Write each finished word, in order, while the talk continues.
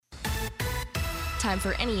Time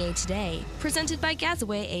for NEA Today, presented by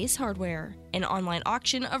Gazaway Ace Hardware. An online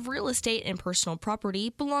auction of real estate and personal property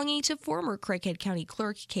belonging to former Craighead County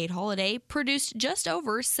Clerk Kate Holliday produced just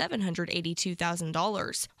over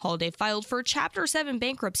 $782,000. Holliday filed for Chapter 7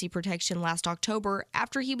 bankruptcy protection last October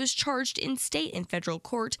after he was charged in state and federal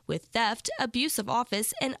court with theft, abuse of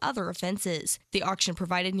office, and other offenses. The auction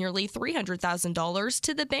provided nearly $300,000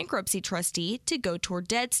 to the bankruptcy trustee to go toward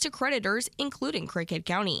debts to creditors, including Craighead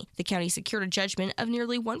County. The county secured a judgment of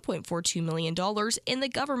nearly $1.42 million in the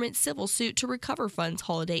government civil suit to recover funds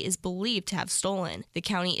Holliday is believed to have stolen. The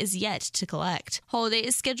county is yet to collect. Holliday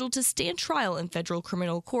is scheduled to stand trial in federal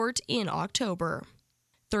criminal court in October.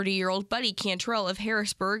 30-year-old Buddy Cantrell of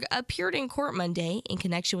Harrisburg appeared in court Monday in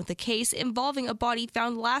connection with a case involving a body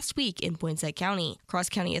found last week in Poinsett County.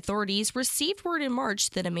 Cross-county authorities received word in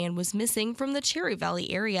March that a man was missing from the Cherry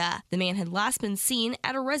Valley area. The man had last been seen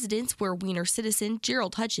at a residence where Wiener citizen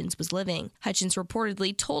Gerald Hutchins was living. Hutchins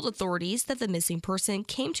reportedly told authorities that the missing person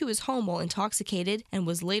came to his home while intoxicated and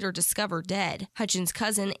was later discovered dead. Hutchins'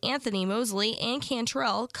 cousin Anthony Mosley and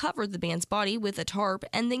Cantrell covered the man's body with a tarp,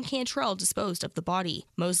 and then Cantrell disposed of the body.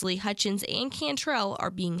 Mosley, Hutchins, and Cantrell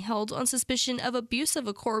are being held on suspicion of abuse of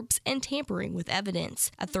a corpse and tampering with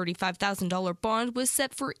evidence. A $35,000 bond was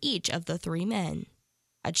set for each of the three men.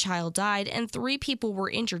 A child died and 3 people were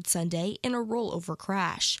injured Sunday in a rollover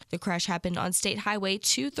crash. The crash happened on State Highway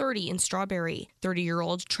 230 in Strawberry.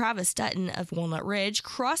 30-year-old Travis Dutton of Walnut Ridge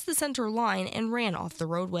crossed the center line and ran off the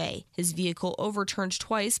roadway. His vehicle overturned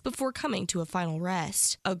twice before coming to a final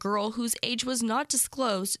rest. A girl whose age was not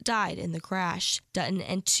disclosed died in the crash. Dutton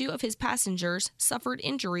and 2 of his passengers suffered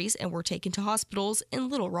injuries and were taken to hospitals in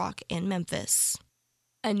Little Rock and Memphis.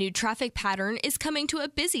 A new traffic pattern is coming to a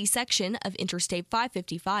busy section of Interstate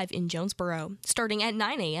 555 in Jonesboro. Starting at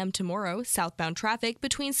 9 a.m. tomorrow, southbound traffic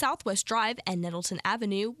between Southwest Drive and Nettleton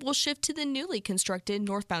Avenue will shift to the newly constructed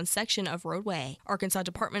northbound section of roadway. Arkansas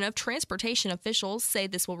Department of Transportation officials say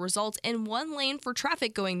this will result in 1 lane for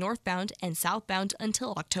traffic going northbound and southbound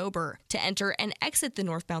until October. To enter and exit the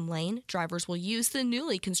northbound lane, drivers will use the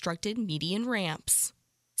newly constructed median ramps.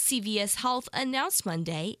 CVS Health announced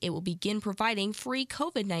Monday it will begin providing free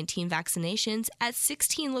COVID-19 vaccinations at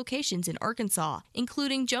 16 locations in Arkansas,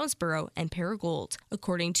 including Jonesboro and Paragould.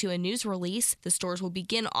 According to a news release, the stores will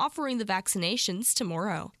begin offering the vaccinations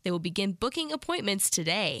tomorrow. They will begin booking appointments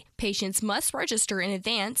today. Patients must register in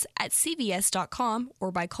advance at cvs.com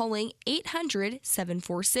or by calling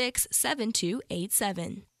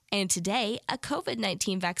 800-746-7287. And today, a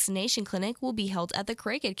COVID-19 vaccination clinic will be held at the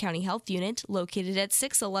Craighead County Health Unit located at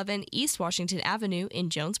 611 East Washington Avenue in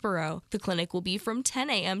Jonesboro. The clinic will be from 10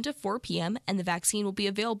 a.m. to 4 p.m., and the vaccine will be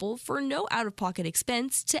available for no out-of-pocket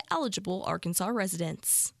expense to eligible Arkansas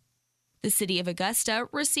residents. The city of Augusta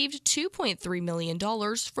received $2.3 million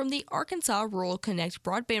from the Arkansas Rural Connect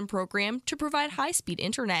broadband program to provide high-speed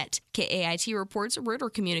internet. KAIT reports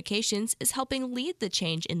Ritter Communications is helping lead the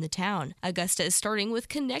change in the town. Augusta is starting with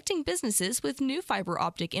connecting businesses with new fiber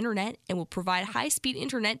optic internet and will provide high-speed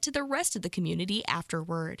internet to the rest of the community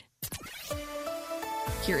afterward.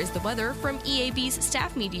 Here is the weather from EAB's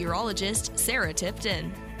staff meteorologist, Sarah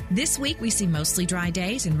Tipton. This week, we see mostly dry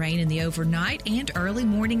days and rain in the overnight and early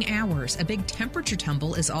morning hours. A big temperature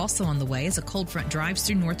tumble is also on the way as a cold front drives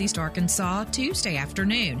through northeast Arkansas Tuesday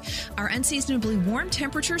afternoon. Our unseasonably warm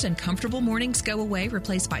temperatures and comfortable mornings go away,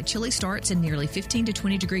 replaced by chilly starts and nearly 15 to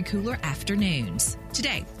 20 degree cooler afternoons.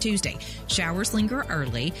 Today, Tuesday, showers linger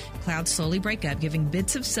early. Clouds slowly break up, giving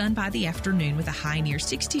bits of sun by the afternoon with a high near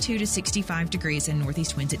 62 to 65 degrees and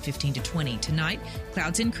northeast winds at 15 to 20. Tonight,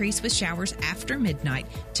 clouds increase with showers after midnight.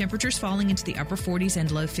 Temperatures falling into the upper 40s and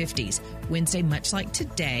low 50s. Wednesday, much like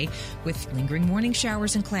today, with lingering morning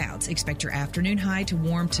showers and clouds. Expect your afternoon high to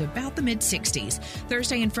warm to about the mid-60s.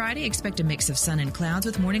 Thursday and Friday, expect a mix of sun and clouds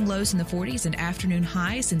with morning lows in the 40s and afternoon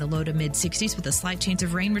highs in the low to mid-60s with a slight chance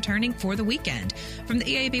of rain returning for the weekend. From the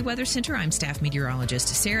EAB Weather Center, I'm staff meteorologist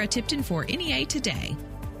Sarah Tipton for NEA Today.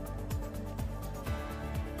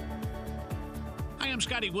 I'm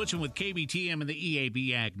Scotty Woodson with KBTM and the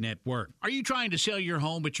EAB Ag Network. Are you trying to sell your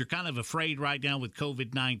home, but you're kind of afraid right now with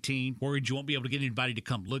COVID-19? Worried you won't be able to get anybody to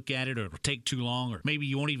come look at it, or it'll take too long, or maybe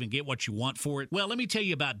you won't even get what you want for it? Well, let me tell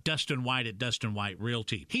you about Dustin White at Dustin White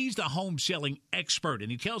Realty. He's the home selling expert, and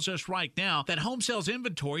he tells us right now that home sales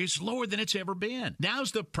inventory is lower than it's ever been.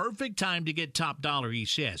 Now's the perfect time to get top dollar, he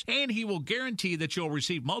says, and he will guarantee that you'll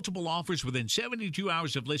receive multiple offers within 72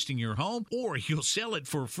 hours of listing your home, or you'll sell it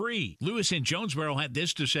for free. Lewis in Jonesboro had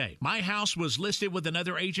this to say: my house was listed with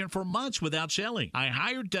another agent for months without selling. I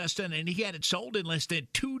hired Dustin and he had it sold in less than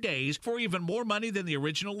 2 days for even more money than the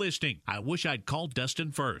original listing. I wish I'd called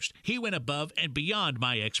Dustin first. He went above and beyond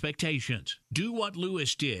my expectations. Do what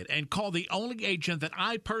Lewis did and call the only agent that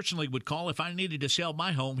I personally would call if I needed to sell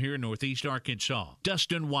my home here in Northeast Arkansas.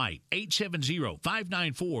 Dustin White,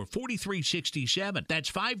 870-594-4367.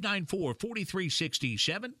 That's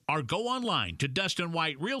 594-4367. Or go online to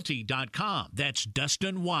DustinWhiteRealty.com. That's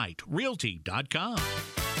DustinWhiteRealty.com.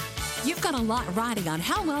 You've got a lot riding on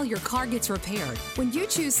how well your car gets repaired. When you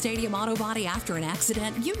choose Stadium Auto Body after an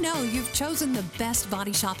accident, you know you've chosen the best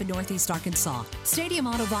body shop in Northeast Arkansas. Stadium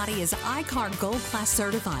Auto Body is iCar Gold Class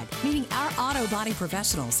certified, meaning our auto body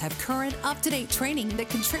professionals have current, up-to-date training that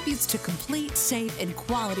contributes to complete, safe, and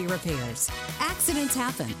quality repairs. Accidents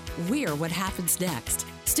happen. We're what happens next.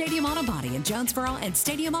 Stadium Auto Body in Jonesboro and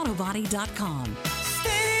StadiumAutoBody.com.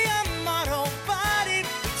 Stadium Auto Body,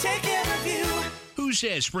 take care of you. Who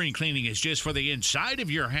says spring cleaning is just for the inside of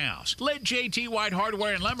your house? Let JT White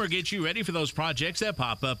Hardware and Lumber get you ready for those projects that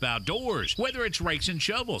pop up outdoors. Whether it's rakes and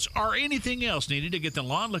shovels or anything else needed to get the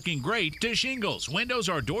lawn looking great, to shingles, windows,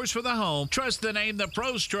 or doors for the home, trust the name the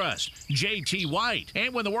pros trust, JT White.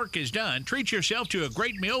 And when the work is done, treat yourself to a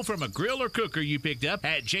great meal from a grill or cooker you picked up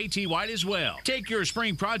at JT White as well. Take your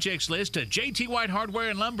spring projects list to JT White Hardware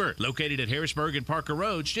and Lumber, located at Harrisburg and Parker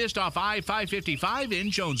Roads, just off I-555 in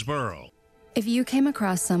Jonesboro. If you came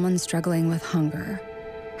across someone struggling with hunger,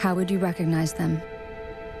 how would you recognize them?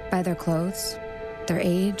 By their clothes, their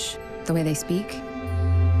age, the way they speak?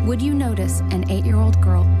 Would you notice an 8-year-old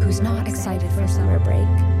girl who's not excited for summer break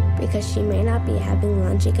because she may not be having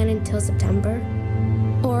lunch again until September?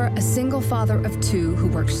 Or a single father of 2 who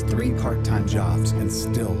works 3 part-time jobs and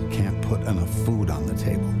still can't put enough food on the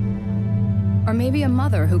table? Or maybe a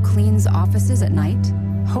mother who cleans offices at night,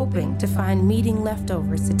 hoping to find meeting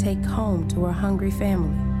leftovers to take home to her hungry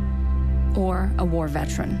family. Or a war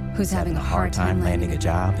veteran who's having a hard time landing a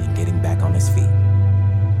job and getting back on his feet.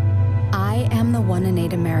 I am the 1 in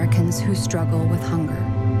 8 Americans who struggle with hunger.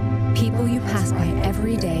 People you pass by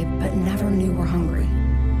every day but never knew were hungry.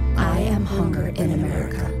 I am hunger in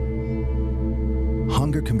America.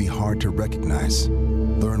 Hunger can be hard to recognize.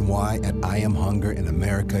 Learn why at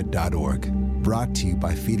IamHungerInAmerica.org. Brought to you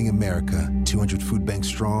by Feeding America, 200 Food Bank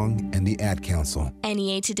Strong, and the Ad Council.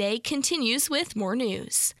 NEA Today continues with more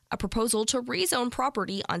news. A proposal to rezone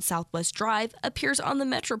property on Southwest Drive appears on the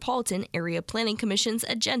Metropolitan Area Planning Commission's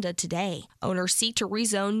agenda today. Owners seek to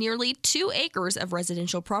rezone nearly 2 acres of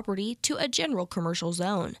residential property to a general commercial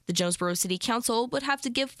zone. The Jonesboro City Council would have to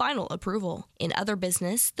give final approval. In other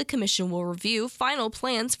business, the commission will review final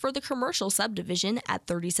plans for the commercial subdivision at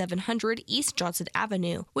 3700 East Johnson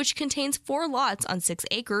Avenue, which contains 4 lots on 6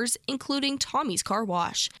 acres, including Tommy's Car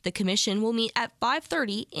Wash. The commission will meet at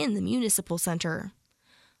 5:30 in the Municipal Center.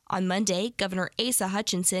 On Monday, Governor Asa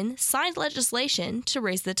Hutchinson signed legislation to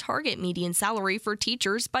raise the target median salary for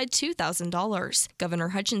teachers by $2,000. Governor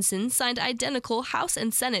Hutchinson signed identical House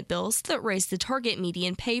and Senate bills that raised the target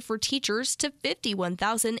median pay for teachers to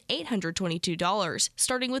 $51,822,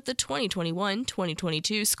 starting with the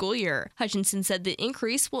 2021-2022 school year. Hutchinson said the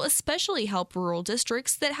increase will especially help rural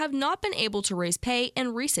districts that have not been able to raise pay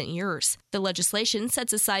in recent years. The legislation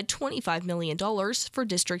sets aside $25 million for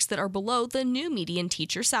districts that are below the new median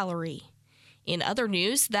teacher salary. In other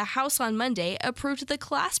news, the House on Monday approved the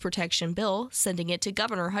class protection bill, sending it to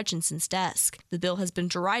Governor Hutchinson's desk. The bill has been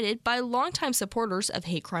derided by longtime supporters of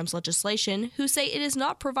hate crimes legislation who say it is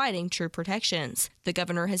not providing true protections. The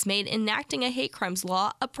governor has made enacting a hate crimes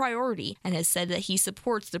law a priority and has said that he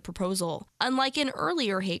supports the proposal. Unlike an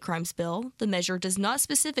earlier hate crimes bill, the measure does not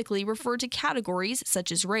specifically refer to categories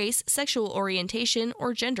such as race, sexual orientation,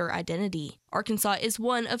 or gender identity. Arkansas is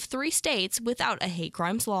one of 3 states without a hate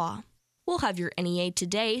crimes law. We'll have your NEA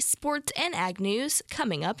Today, sports, and ag news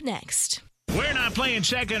coming up next. We're not playing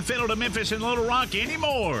second fiddle to Memphis and Little Rock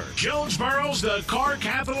anymore. Jonesboro's the car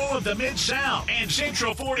capital of the Mid-South, and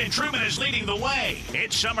Central Ford in Truman is leading the way.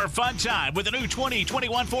 It's summer fun time with a new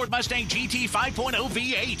 2021 Ford Mustang GT 5.0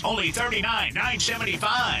 V8, only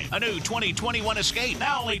 $39,975. A new 2021 Escape,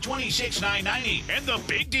 now only $26,990. And the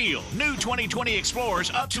big deal, new 2020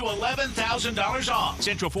 Explorers up to $11,000 off.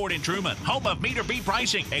 Central Ford in Truman, home of meter B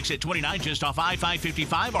pricing. Exit 29 just off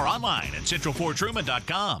I-555 or online at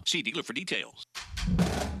centralfordtruman.com. See dealer for details.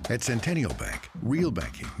 At Centennial Bank, real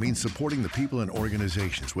banking means supporting the people and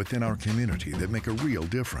organizations within our community that make a real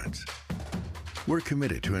difference. We're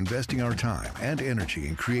committed to investing our time and energy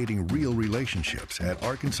in creating real relationships at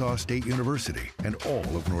Arkansas State University and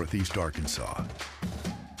all of Northeast Arkansas.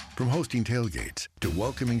 From hosting tailgates to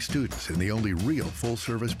welcoming students in the only real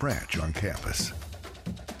full-service branch on campus.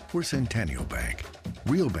 We're Centennial Bank,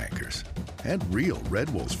 real bankers, and real Red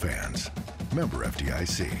Wolves fans. Member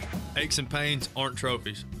FDIC. Aches and pains aren't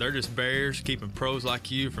trophies. They're just barriers keeping pros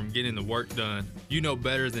like you from getting the work done. You know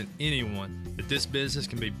better than anyone that this business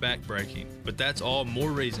can be backbreaking, but that's all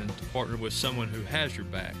more reason to partner with someone who has your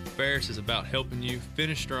back. Ferris is about helping you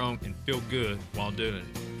finish strong and feel good while doing it.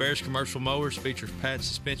 Ferris Commercial Mowers features padded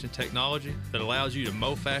suspension technology that allows you to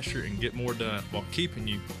mow faster and get more done while keeping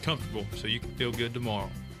you comfortable so you can feel good tomorrow.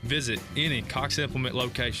 Visit any Cox Implement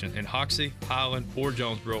location in Hoxie, Highland, or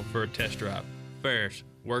Jonesboro for a test drive. Ferris,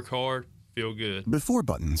 work hard, feel good. Before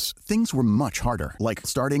buttons, things were much harder, like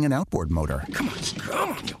starting an outboard motor. Come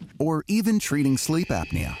on. Or even treating sleep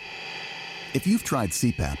apnea. If you've tried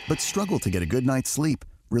CPAP but struggled to get a good night's sleep,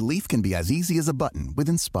 relief can be as easy as a button with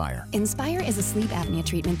Inspire. Inspire is a sleep apnea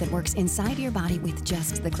treatment that works inside your body with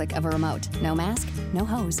just the click of a remote. No mask, no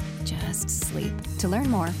hose, just sleep. To learn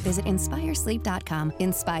more, visit InspireSleep.com.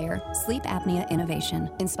 Inspire, sleep apnea innovation.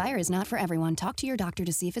 Inspire is not for everyone. Talk to your doctor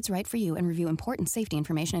to see if it's right for you and review important safety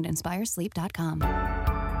information at InspireSleep.com.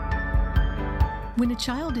 When a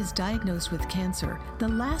child is diagnosed with cancer, the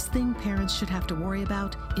last thing parents should have to worry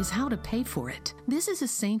about is how to pay for it. This is a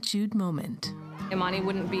St. Jude moment. Imani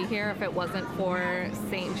wouldn't be here if it wasn't for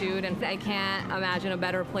St. Jude, and I can't imagine a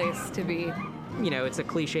better place to be. You know, it's a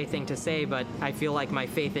cliche thing to say, but I feel like my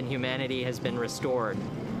faith in humanity has been restored.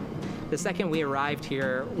 The second we arrived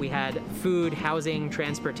here, we had food, housing,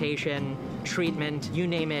 transportation, treatment, you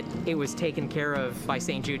name it, it was taken care of by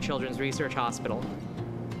St. Jude Children's Research Hospital.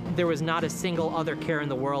 There was not a single other care in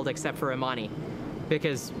the world except for Imani,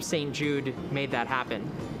 because St. Jude made that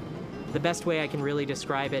happen. The best way I can really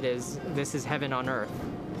describe it is this is heaven on earth.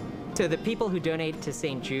 To the people who donate to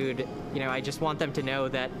St. Jude, I just want them to know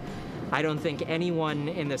that I don't think anyone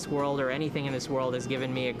in this world or anything in this world has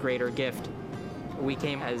given me a greater gift. We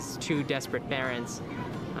came as two desperate parents,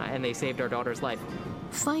 and they saved our daughter's life.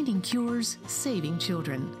 Finding cures, saving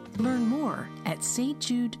children. Learn more at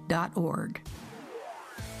stjude.org.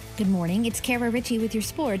 Good morning, it's Kara Ritchie with your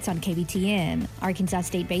sports on KBTM. Arkansas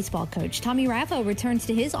State baseball coach Tommy Raffo returns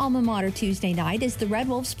to his alma mater Tuesday night as the Red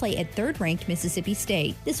Wolves play at third-ranked Mississippi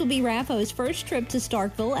State. This will be Raffo's first trip to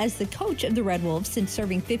Starkville as the coach of the Red Wolves since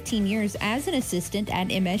serving 15 years as an assistant at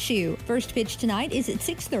MSU. First pitch tonight is at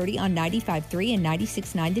 6:30 on 95.3 and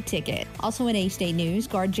 96.9 The Ticket. Also in A-State news,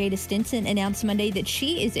 guard Jada Stinson announced Monday that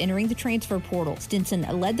she is entering the transfer portal. Stinson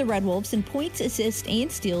led the Red Wolves in points, assists,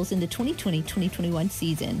 and steals in the 2020-2021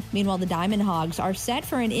 season. Meanwhile, the Diamond Hogs are set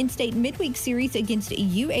for an in-state midweek series against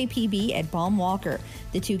UAPB at Baum Walker.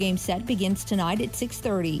 The two-game set begins tonight at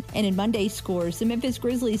 6:30. And in Monday's scores, the Memphis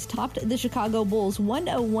Grizzlies topped the Chicago Bulls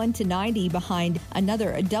 101-90 behind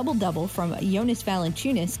another double-double from Jonas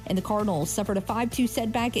Valanciunas, and the Cardinals suffered a 5-2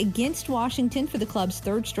 setback against Washington for the club's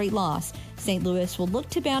third straight loss. St. Louis will look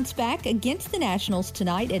to bounce back against the Nationals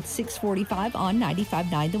tonight at 6:45 on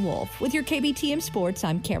 95.9 The Wolf. With your KBTM Sports,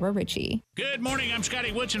 I'm Kara Ritchie. Good morning, I'm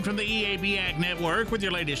Scotty Woodson from the EAB Ag Network with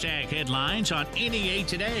your latest ag headlines on NEA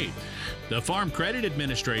Today. The Farm Credit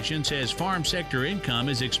Administration says farm sector income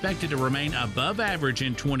is expected to remain above average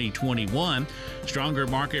in 2021. Stronger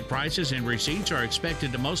market prices and receipts are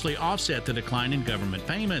expected to mostly offset the decline in government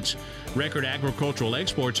payments. Record agricultural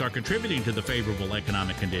exports are contributing to the favorable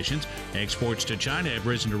economic conditions. Exports to China have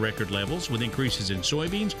risen to record levels with increases in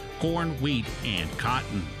soybeans, corn, wheat, and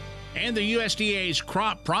cotton. And the USDA's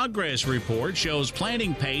Crop Progress Report shows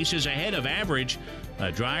planting pace is ahead of average.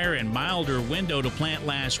 A drier and milder window to plant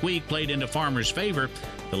last week played into farmers' favor.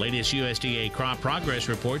 The latest USDA Crop Progress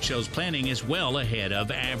Report shows planting is well ahead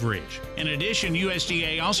of average. In addition,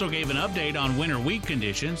 USDA also gave an update on winter wheat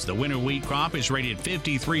conditions. The winter wheat crop is rated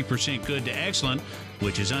 53% good to excellent,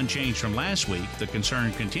 which is unchanged from last week. The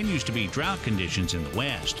concern continues to be drought conditions in the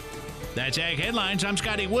West. That's Ag Headlines. I'm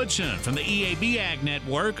Scotty Woodson from the EAB Ag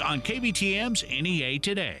Network on KBTM's NEA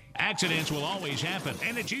Today. Accidents will always happen,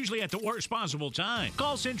 and it's usually at the worst possible time.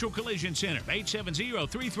 Call Central Collision Center,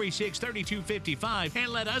 870-336-3255,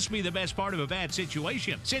 and let us be the best part of a bad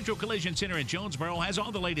situation. Central Collision Center in Jonesboro has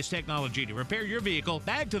all the latest technology to repair your vehicle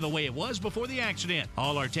back to the way it was before the accident.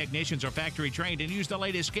 All our technicians are factory trained and use the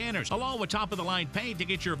latest scanners, along with top-of-the-line paint to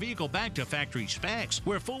get your vehicle back to factory specs.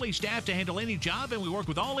 We're fully staffed to handle any job, and we work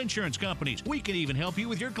with all insurance companies. We can even help you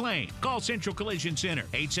with your claim. Call Central Collision Center,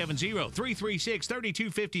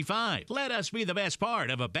 870-336-3255. 55. Let us be the best part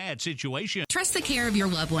of a bad situation. Trust the care of your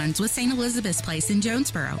loved ones with St. Elizabeth's Place in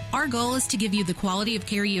Jonesboro. Our goal is to give you the quality of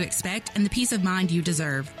care you expect and the peace of mind you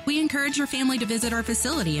deserve. We encourage your family to visit our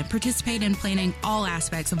facility and participate in planning all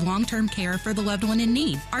aspects of long-term care for the loved one in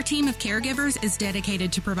need. Our team of caregivers is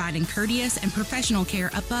dedicated to providing courteous and professional care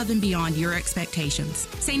above and beyond your expectations.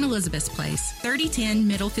 St. Elizabeth's Place, 3010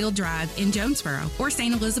 Middlefield Drive in Jonesboro, or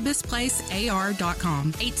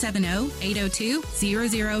stelizabethsplacear.com,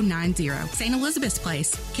 870-802-0090. St. Elizabeth's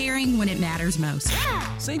Place, caring when it matters most.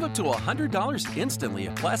 Save up to $100 instantly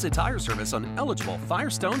at Plaza Tire Service on eligible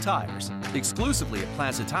Firestone tires. Exclusively at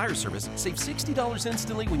Plaza Tire Service, save $60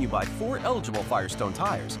 instantly when you buy 4 eligible Firestone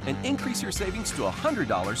tires and increase your savings to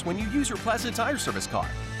 $100 when you use your Plaza Tire Service card.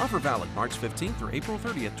 Offer valid March 15th through April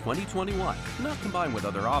 30th, 2021. Not combined with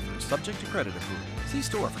other offers, subject to credit approval. See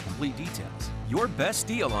store for complete details. Your best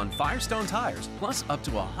deal on Firestone tires, plus up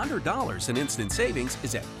to $100 in instant savings,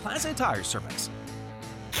 is at Plaza Tire Service.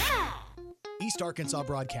 East Arkansas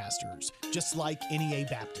Broadcasters, just like NEA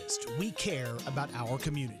Baptist, we care about our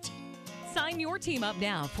community. Sign your team up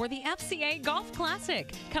now for the FCA Golf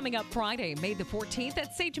Classic, coming up Friday, May the 14th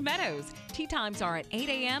at Sage Meadows. Tee times are at 8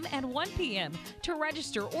 a.m. and 1 p.m. To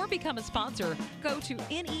register or become a sponsor, go to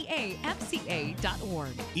neafca.org.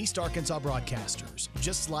 East Arkansas Broadcasters,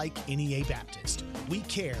 just like NEA Baptist, we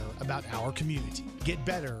care about our community. Get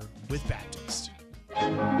better with Baptist.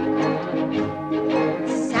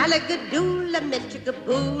 Salagadoola,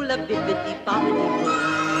 metricaboola, bibbidi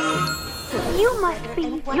bobbidi. You must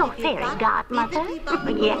be your fairy godmother.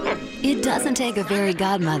 Yes. It doesn't take a fairy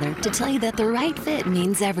godmother to tell you that the right fit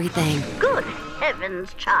means everything. Good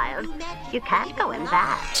heavens, child. You can't go in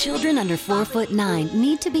that. Children under 4'9"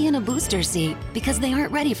 need to be in a booster seat because they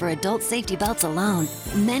aren't ready for adult safety belts alone.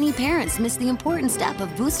 Many parents miss the important step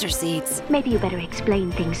of booster seats. Maybe you better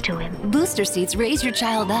explain things to him. Booster seats raise your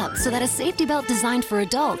child up so that a safety belt designed for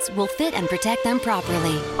adults will fit and protect them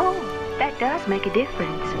properly. Oh, that does make a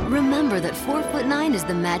difference. Remember that 4'9" is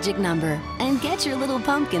the magic number, and get your little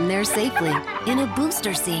pumpkin there safely in a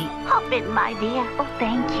booster seat. Hop in, my dear. Oh,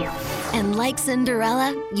 thank you. And like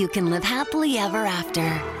Cinderella, you can live happily ever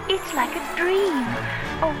after. It's like a dream.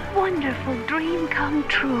 A wonderful dream come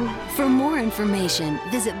true. For more information,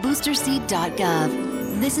 visit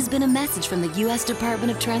boosterseat.gov. This has been a message from the U.S.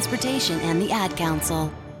 Department of Transportation and the Ad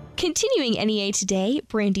Council. Continuing NEA Today,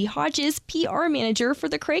 Brandy Hodges, PR manager for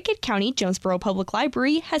the Craighead County Jonesboro Public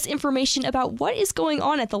Library, has information about what is going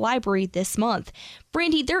on at the library this month.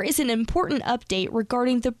 Brandy, there is an important update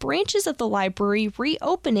regarding the branches of the library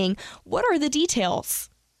reopening. What are the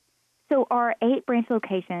details? So our 8 branch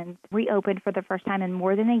locations reopened for the first time in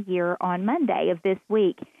more than a year on Monday of this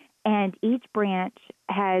week, and each branch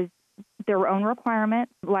has their own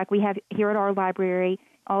requirements, like we have here at our library.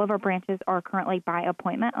 All of our branches are currently by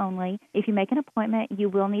appointment only. If you make an appointment, you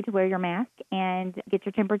will need to wear your mask and get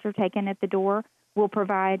your temperature taken at the door. We'll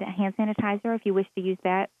provide hand sanitizer if you wish to use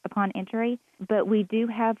that upon entry. But we do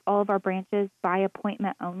have all of our branches by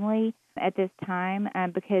appointment only at this time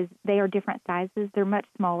because they are different sizes. They're much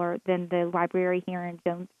smaller than the library here in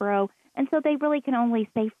Jonesboro. And so they really can only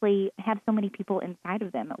safely have so many people inside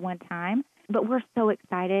of them at one time. But we're so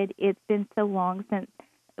excited. It's been so long since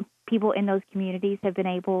people in those communities have been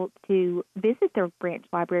able to visit their branch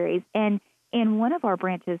libraries. And in one of our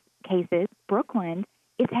branches cases, Brookland,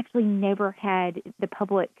 it's actually never had the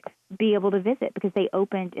public be able to visit because they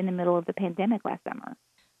opened in the middle of the pandemic last summer.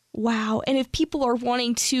 Wow. And if people are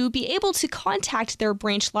wanting to be able to contact their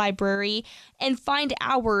branch library and find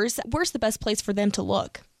hours, where's the best place for them to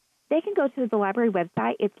look? They can go to the library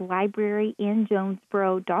website. It's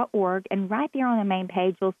libraryinjonesboro.org. And right there on the main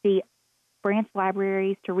page, you'll see branch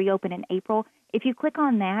libraries to reopen in April. If you click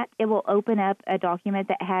on that, it will open up a document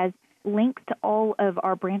that has links to all of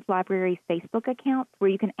our branch libraries' Facebook accounts where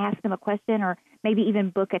you can ask them a question or maybe even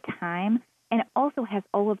book a time. And it also has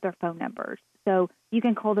all of their phone numbers. So you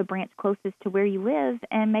can call the branch closest to where you live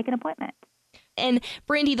and make an appointment. And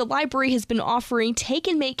Brandy, the library has been offering take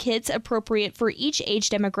and make kits appropriate for each age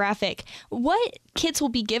demographic. What kits will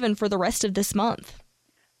be given for the rest of this month?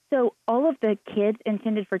 So all of the kids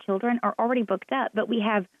intended for children are already booked up, but we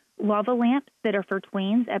have lava lamps that are for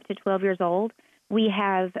tweens up to 12 years old. We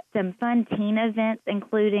have some fun teen events,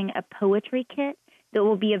 including a poetry kit that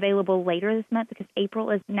will be available later this month because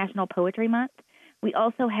April is National Poetry Month. We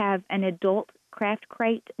also have an adult craft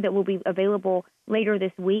crate that will be available later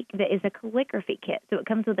this week that is a calligraphy kit. So it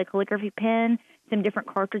comes with a calligraphy pen, some different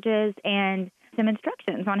cartridges, and some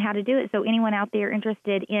instructions on how to do it. So anyone out there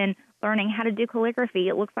interested in learning how to do calligraphy,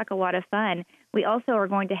 it looks like a lot of fun. We also are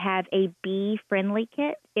going to have a bee-friendly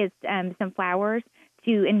kit. It's some flowers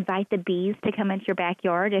to invite the bees to come into your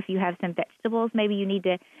backyard. If you have some vegetables, maybe you need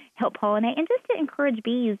to help pollinate, and just to encourage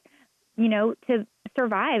bees, to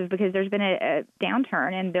survive, because there's been a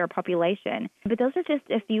downturn in their population. But those are just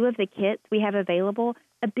a few of the kits we have available.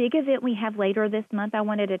 A big event we have later this month I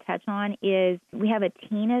wanted to touch on is we have a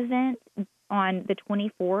teen event on the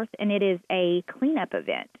 24th, and it is a cleanup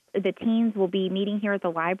event. The teens will be meeting here at the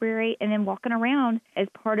library and then walking around as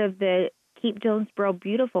part of the Keep Jonesboro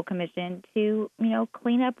Beautiful Commission to,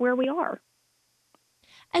 clean up where we are.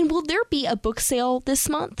 And will there be a book sale this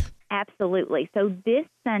month? Absolutely. So this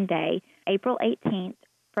Sunday, April 18th,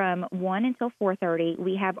 from 1 until 4:30,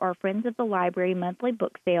 we have our Friends of the Library monthly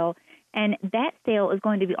book sale, and that sale is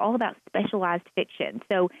going to be all about specialized fiction.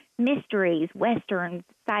 So mysteries, westerns,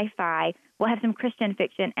 sci-fi. We'll have some Christian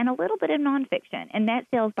fiction and a little bit of nonfiction, and that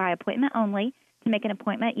sale is by appointment only. To make an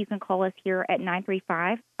appointment, you can call us here at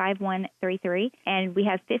 935-5133, and we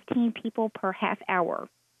have 15 people per half hour.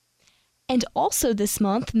 And also this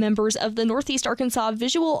month, members of the Northeast Arkansas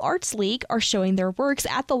Visual Arts League are showing their works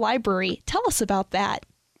at the library. Tell us about that.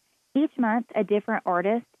 Each month, a different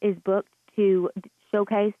artist is booked to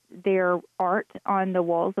showcase their art on the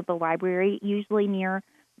walls of the library, usually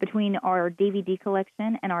between our DVD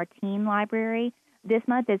collection and our teen library. This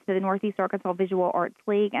month, it's the Northeast Arkansas Visual Arts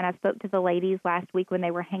League, and I spoke to the ladies last week when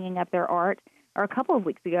they were hanging up their art, or a couple of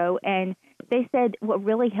weeks ago, and they said what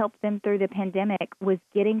really helped them through the pandemic was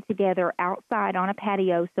getting together outside on a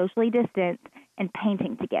patio, socially distanced, and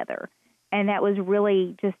painting together. And that was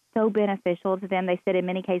really just so beneficial to them. They said in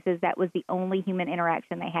many cases that was the only human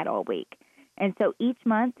interaction they had all week. And so each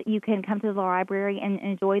month you can come to the library and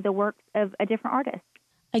enjoy the works of a different artist.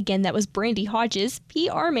 Again, that was Brandy Hodges,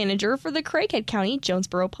 PR Manager for the Craighead County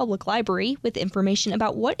Jonesboro Public Library, with information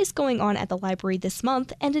about what is going on at the library this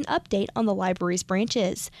month and an update on the library's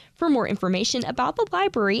branches. For more information about the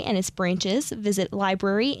library and its branches, visit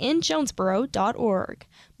libraryinjonesboro.org.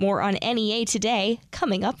 More on NEA Today,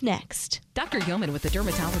 coming up next. Dr. Yeoman with the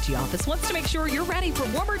Dermatology Office wants to make sure you're ready for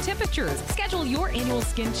warmer temperatures. Schedule your annual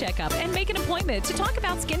skin checkup and make an appointment to talk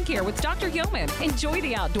about skincare with Dr. Yeoman. Enjoy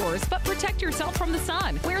the outdoors, but protect yourself from the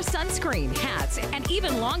sun. Wear sunscreen, hats, and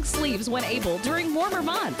even long sleeves when able during warmer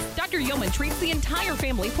months. Dr. Yeoman treats the entire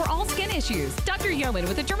family for all skin issues. Dr. Yeoman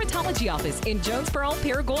with the Dermatology Office in Jonesboro,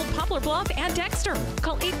 Paragould, Poplar Bluff, and Dexter.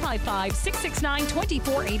 Call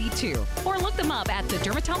 855-669-2482 or look them up at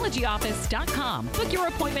thedermatologyoffice.com. Book your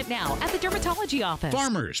appointment now at the Dermatology Office.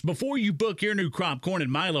 Farmers, before you book your new crop corn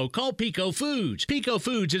and milo, call Pico Foods. Pico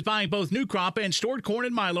Foods is buying both new crop and stored corn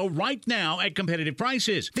and milo right now at competitive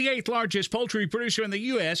prices. The 8th largest poultry producer in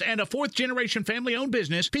the U.S. and a 4th-generation family-owned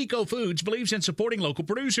business, Pico Foods believes in supporting local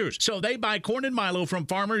producers. So they buy corn and milo from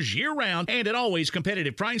farmers year-round and at always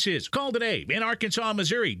competitive prices. Call today in Arkansas and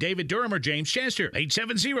Missouri, David Durham or James Chester,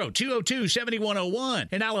 870-202-7101.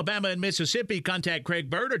 In Alabama and Mississippi, contact Craig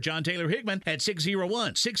Bird or John Taylor Hickman at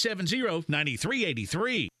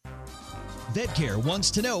 601-670-9383. VetCare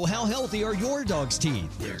wants to know, how healthy are your dog's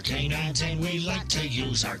teeth? We're canines and we like to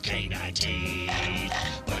use our canine teeth,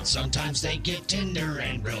 but sometimes they get tender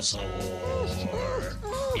and real sore.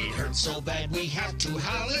 It hurts so bad we have to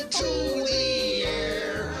holler to the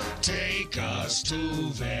air. Take us to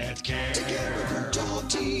VetCare. Take care of your dog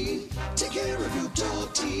teeth. Take care of your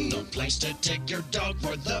dog teeth. The place to take your dog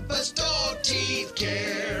for the best dog teeth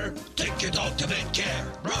care. Take your dog to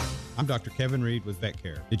VetCare. Run! I'm Dr. Kevin Reed with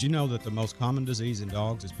VetCare. Did you know that the most common disease in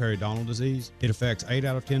dogs is periodontal disease? It affects 8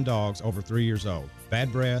 out of 10 dogs over 3 years old.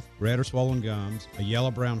 Bad breath, red or swollen gums, a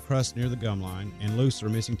yellow-brown crust near the gum line, and loose or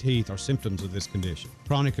missing teeth are symptoms of this condition.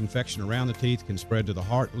 Chronic infection around the teeth can spread to the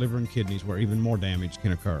heart, liver, and kidneys, where even more damage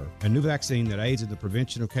can occur. A new vaccine that aids in the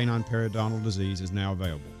prevention of canine periodontal disease is now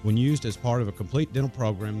available. When used as part of a complete dental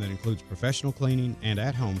program that includes professional cleaning and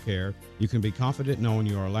at-home care, you can be confident knowing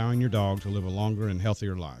you are allowing your dog to live a longer and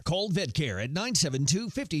healthier life. Call VetCare at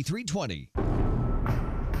 972-5320.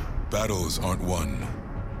 Battles aren't won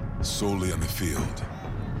solely on the field.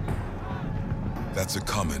 That's a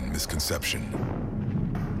common misconception.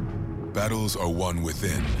 Battles are won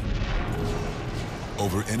within,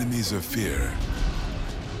 over enemies of fear,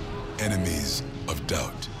 enemies of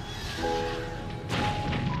doubt.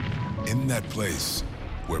 In that place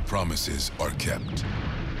where promises are kept.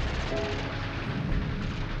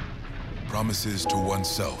 Promises to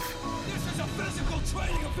oneself. This is a physical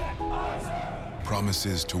training event.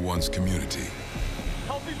 Promises to one's community.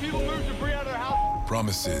 Helping people move debris out of their house.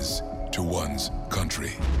 Promises to one's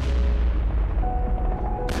country.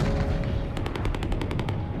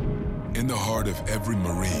 In the heart of every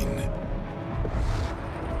Marine,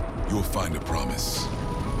 you'll find a promise.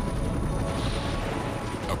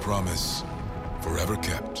 A promise forever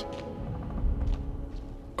kept.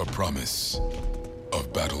 a promise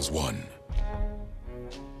of battles won.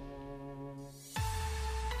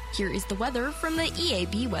 Here is the weather from the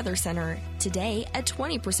EAB Weather Center. Today, a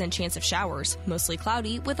 20% chance of showers, mostly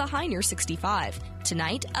cloudy with a high near 65.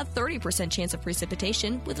 Tonight, a 30% chance of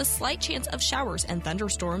precipitation with a slight chance of showers and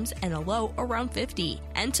thunderstorms and a low around 50.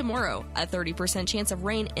 And tomorrow, a 30% chance of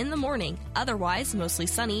rain in the morning, otherwise mostly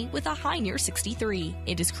sunny with a high near 63.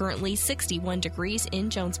 It is currently 61 degrees in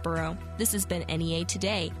Jonesboro. This has been NEA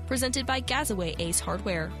Today, presented by Gazaway Ace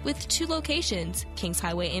Hardware, with 2 locations, Kings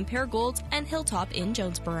Highway in Paragould and Hilltop in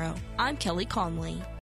Jonesboro. I'm Kelly Conley.